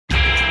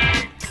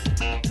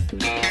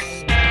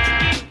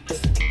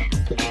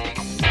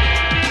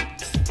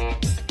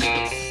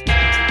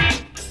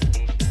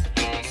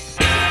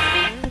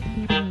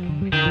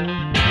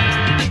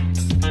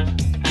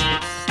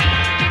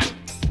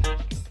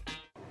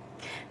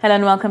Hello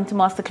and welcome to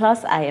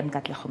Masterclass. I am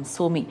Katlego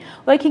Msomi.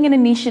 Working in a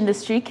niche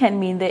industry can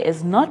mean there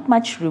is not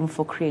much room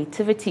for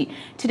creativity.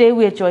 Today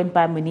we are joined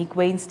by Monique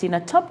Weinstein,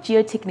 a top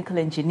geotechnical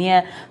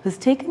engineer who's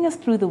taking us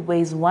through the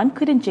ways one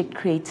could inject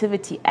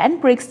creativity and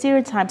break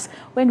stereotypes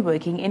when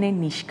working in a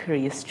niche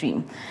career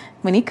stream.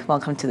 Monique,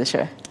 welcome to the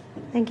show.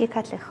 Thank you,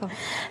 Katlego.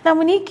 Now,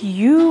 Monique,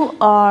 you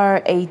are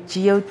a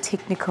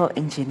geotechnical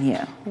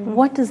engineer.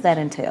 What does that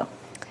entail?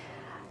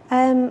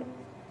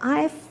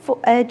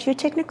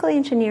 Geotechnical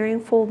engineering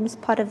forms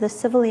part of the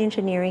civil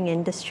engineering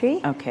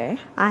industry. Okay.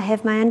 I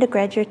have my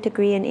undergraduate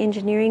degree in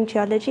engineering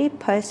geology,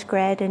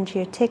 postgrad in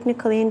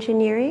geotechnical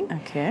engineering.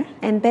 Okay.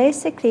 And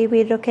basically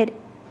we look at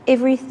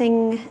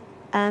everything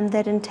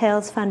that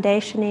entails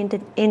foundation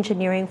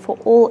engineering for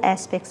all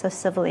aspects of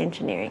civil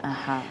engineering.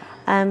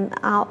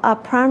 Our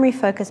primary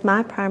focus,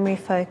 my primary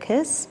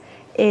focus,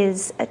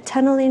 is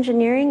tunnel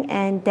engineering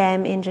and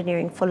dam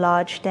engineering for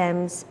large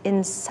dams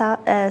in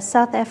South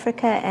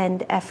Africa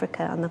and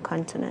Africa on the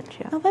continent.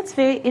 Yeah. Now that's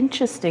very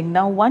interesting.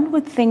 Now one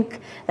would think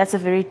that's a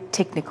very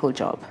technical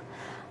job.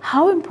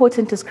 How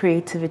important is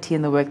creativity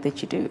in the work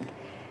that you do?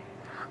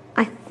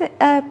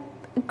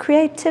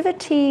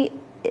 Creativity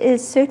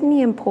is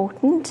certainly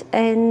important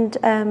and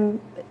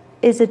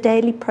is a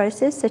daily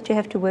process that you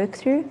have to work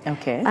through.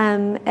 Okay.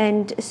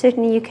 And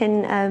certainly you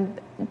can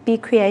be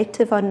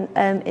creative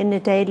in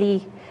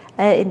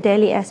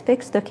daily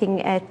aspects,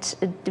 looking at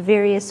the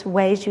various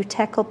ways you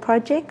tackle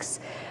projects,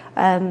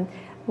 the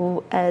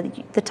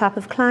type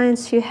of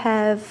clients you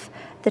have,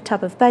 the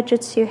type of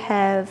budgets you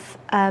have,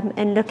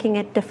 and looking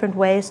at different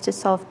ways to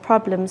solve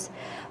problems.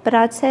 But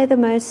I'd say the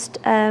most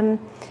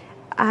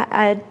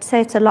I'd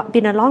say it's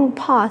been a long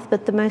path,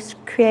 but the most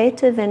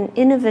creative and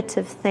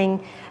innovative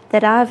thing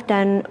that I've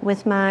done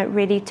with my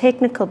really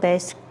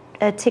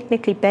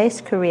technically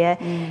based career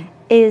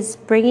is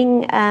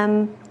bringing,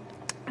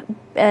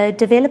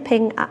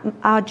 developing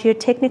our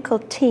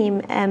geotechnical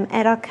team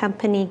at our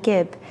company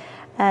GIB,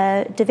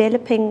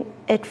 developing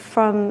it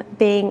from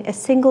being a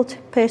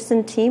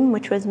single-person team,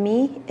 which was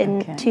me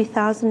in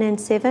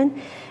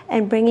 2007,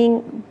 and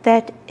bringing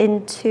that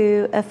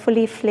into a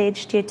fully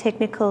fledged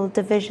geotechnical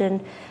division,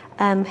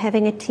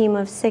 having a team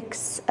of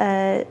 6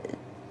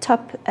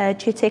 top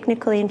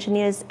geotechnical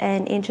engineers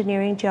and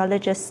engineering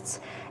geologists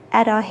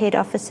at our head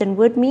office in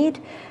Woodmead,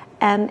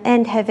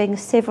 and having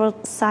several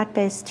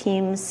site-based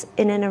teams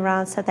in and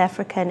around South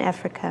Africa and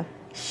Africa.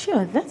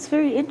 Sure, that's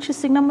very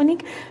interesting. Now,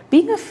 Monique,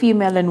 being a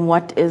female in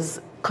what is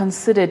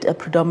considered a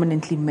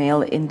predominantly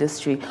male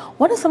industry,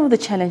 what are some of the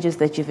challenges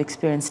that you've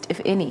experienced, if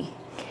any?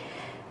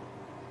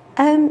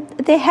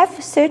 There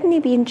have certainly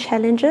been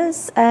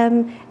challenges.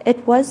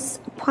 It was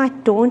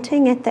quite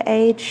daunting at the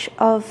age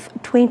of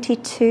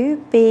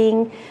 22,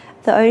 being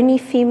the only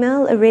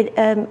female,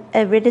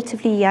 a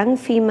relatively young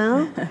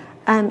female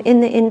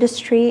in the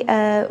industry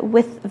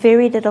with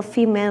very little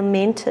female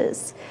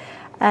mentors.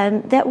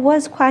 That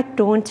was quite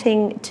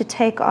daunting to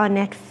take on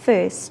at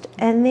first.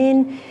 And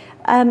then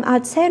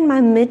I'd say in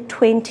my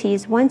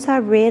mid-20s, once I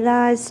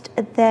realized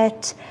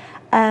that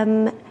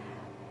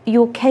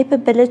your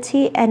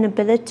capability and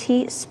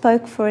ability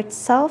spoke for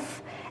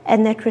itself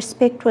and that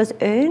respect was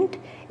earned,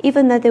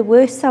 even though there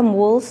were some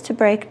walls to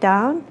break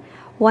down,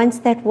 once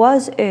that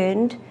was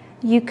earned,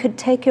 you could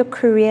take your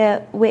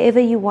career wherever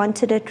you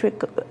wanted it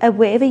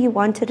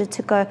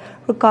to go,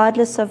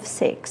 regardless of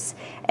sex.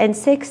 And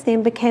sex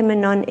then became a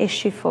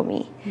non-issue for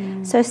me.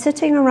 So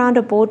sitting around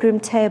a boardroom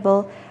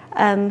table,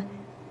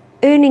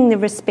 earning the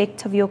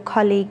respect of your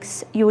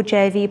colleagues, your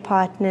JV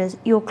partners,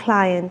 your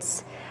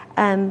clients,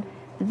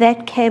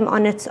 that came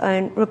on its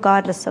own,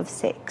 regardless of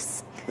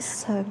sex.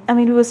 So, I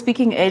mean, we were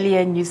speaking earlier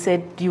and you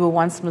said you were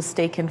once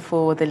mistaken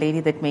for the lady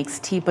that makes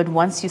tea, but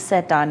once you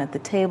sat down at the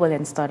table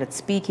and started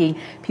speaking,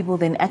 people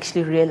then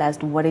actually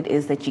realized what it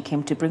is that you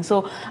came to bring.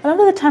 So a lot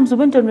of the times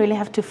women don't really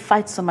have to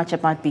fight so much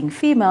about being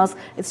females.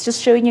 It's just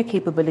showing your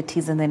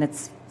capabilities and then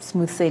it's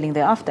smooth sailing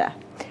thereafter.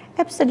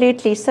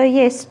 Absolutely. So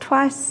yes,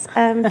 twice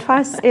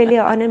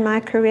earlier on in my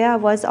career, I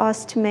was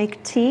asked to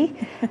make tea,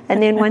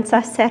 and then once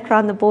I sat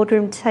around the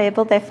boardroom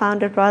table, they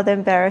found it rather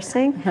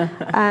embarrassing.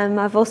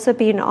 I've also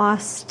been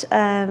asked,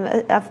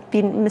 I've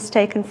been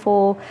mistaken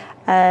for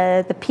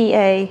the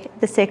PA,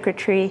 the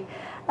secretary,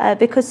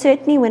 because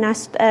certainly when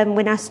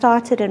I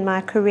started in my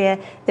career,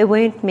 there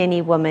weren't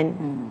many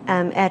women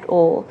at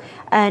all.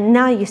 And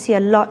now you see a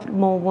lot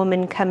more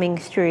women coming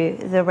through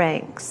the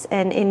ranks,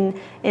 and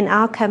in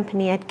our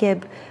company at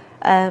GIB,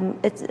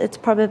 it's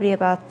probably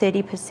about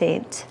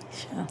 30%.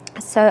 Sure.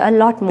 So a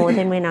lot more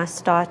than when I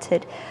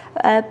started.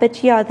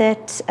 But yeah,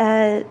 that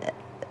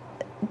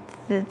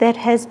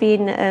has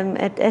been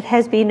it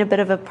has been a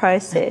bit of a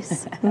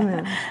process.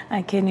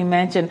 I can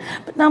imagine.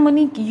 But now,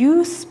 Monique,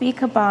 you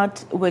speak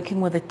about working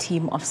with a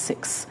team of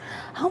 6.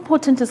 How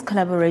important is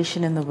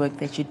collaboration in the work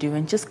that you do,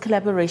 and just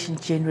collaboration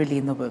generally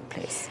in the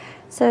workplace?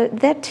 So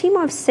that team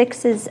of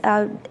 6 is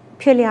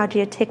purely our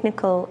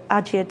geotechnical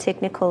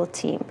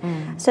team.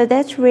 So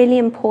that's really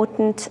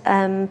important.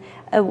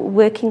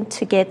 Working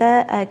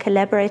together,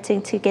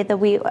 collaborating together,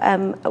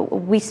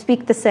 we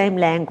speak the same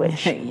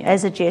language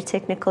as a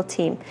geotechnical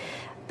team.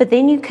 But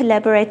then you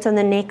collaborate on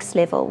the next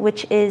level,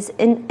 which is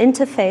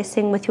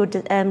interfacing with your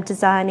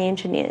design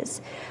engineers.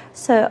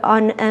 So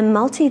on a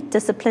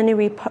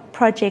multidisciplinary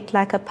project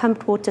like a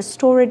pumped water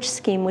storage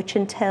scheme, which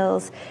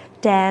entails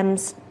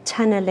dams,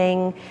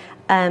 tunneling,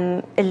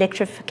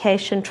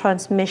 electrification,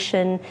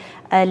 transmission,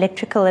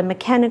 electrical and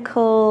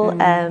mechanical,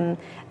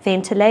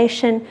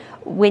 ventilation,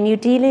 when you're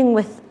dealing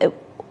with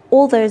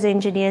all those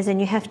engineers and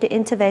you have to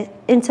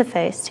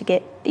interface to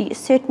get,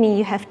 certainly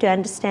you have to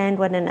understand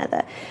one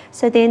another.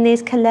 So then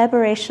there's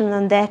collaboration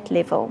on that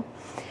level.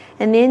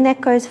 And then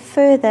that goes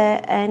further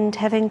and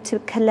having to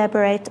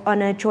collaborate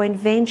on a joint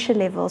venture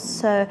level.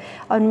 So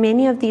on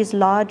many of these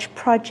large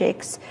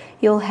projects,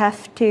 you'll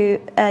have to,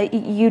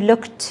 you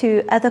look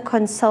to other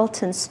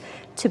consultants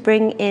to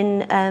bring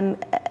in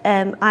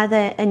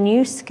either a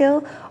new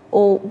skill,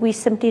 or we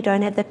simply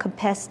don't have the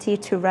capacity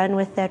to run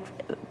with that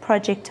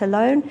project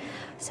alone.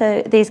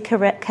 So there's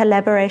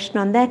collaboration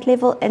on that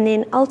level, and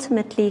then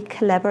ultimately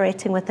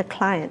collaborating with the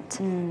client.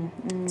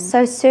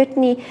 So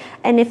certainly,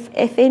 and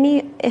if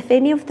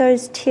any of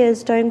those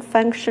tiers don't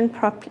function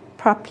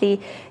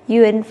properly,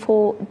 you're in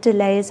for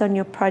delays on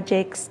your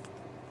projects,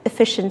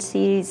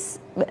 efficiencies,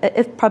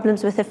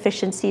 problems with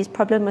efficiencies,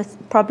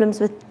 problems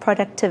with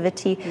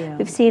productivity. Yeah.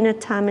 We've seen it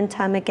time and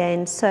time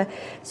again. So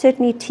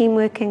certainly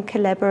teamwork and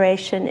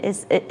collaboration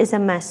is a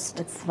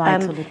must. It's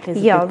vital. It plays a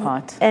big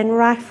part. And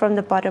right from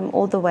the bottom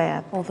all the way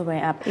up. All the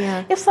way up.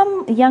 Yeah. If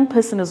some young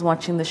person is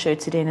watching the show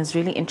today and is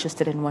really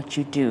interested in what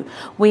you do,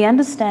 we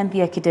understand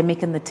the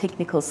academic and the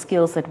technical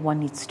skills that one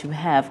needs to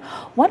have.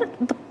 What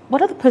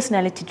are the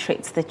personality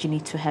traits that you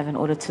need to have in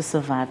order to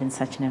survive in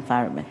such an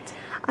environment?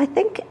 I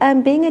think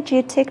being a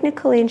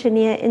geotechnical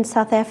engineer in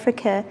South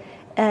Africa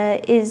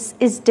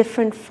is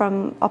different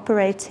from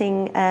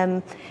operating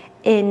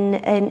in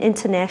an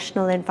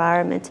international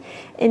environment.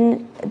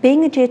 In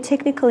being a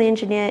geotechnical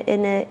engineer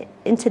in an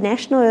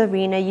international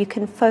arena, you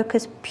can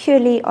focus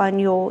purely on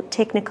your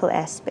technical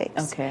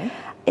aspects. Okay.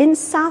 In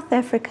South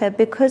Africa,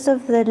 because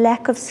of the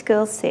lack of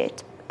skill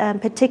set,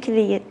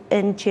 particularly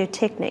in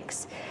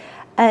geotechnics,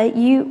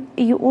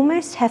 you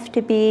almost have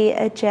to be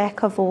a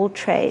jack of all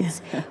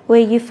trades,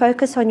 where you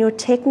focus on your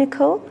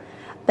technical,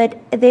 but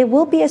there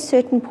will be a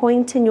certain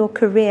point in your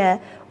career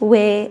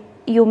where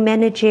your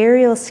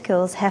managerial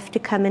skills have to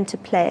come into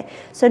play.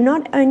 So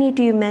not only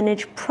do you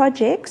manage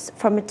projects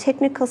from a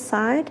technical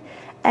side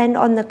and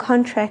on the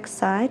contract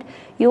side,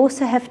 you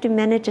also have to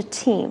manage a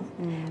team,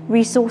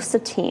 resource a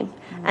team,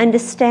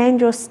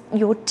 understand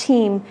your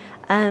team,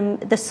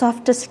 the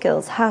softer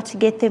skills, how to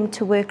get them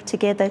to work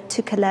together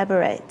to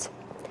collaborate.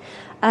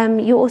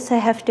 You also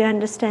have to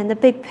understand the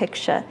big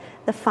picture,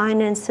 the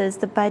finances,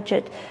 the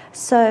budget.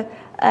 So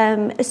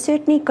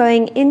certainly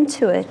going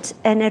into it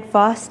and at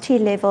varsity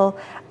level,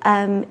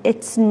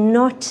 it's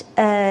not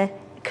a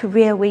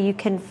career where you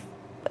can,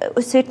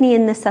 certainly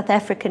in the South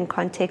African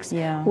context,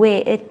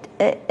 where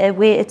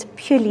it's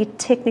purely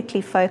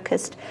technically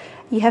focused.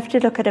 You have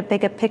to look at a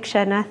bigger picture,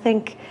 and I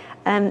think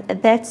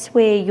that's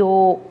where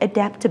your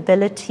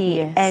adaptability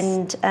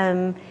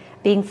and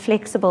being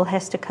flexible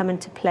has to come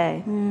into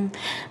play.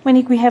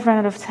 Monique, we have run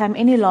out of time.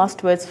 Any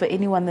last words for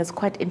anyone that's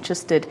quite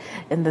interested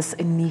in this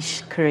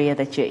niche career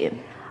that you're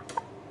in?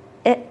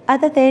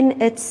 Other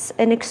than it's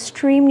an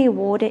extremely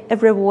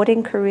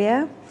rewarding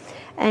career,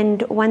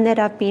 and one that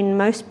I've been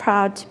most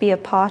proud to be a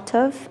part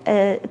of,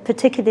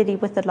 particularly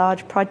with the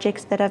large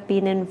projects that I've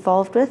been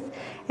involved with,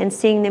 and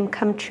seeing them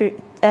come through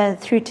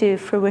to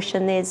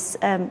fruition.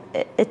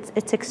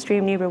 It's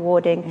extremely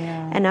rewarding,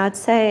 and I'd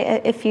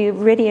say if you're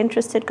really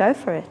interested, go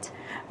for it.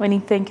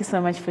 Monique, thank you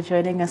so much for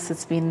joining us.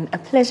 It's been a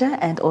pleasure,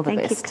 and all the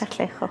best. Thank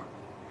you, Katlego.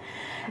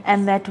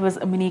 And that was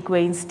Monique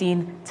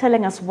Weinstein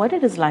telling us what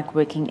it is like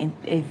working in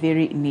a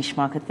very niche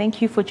market.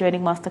 Thank you for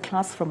joining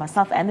Masterclass from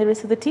myself and the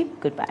rest of the team.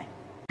 Goodbye.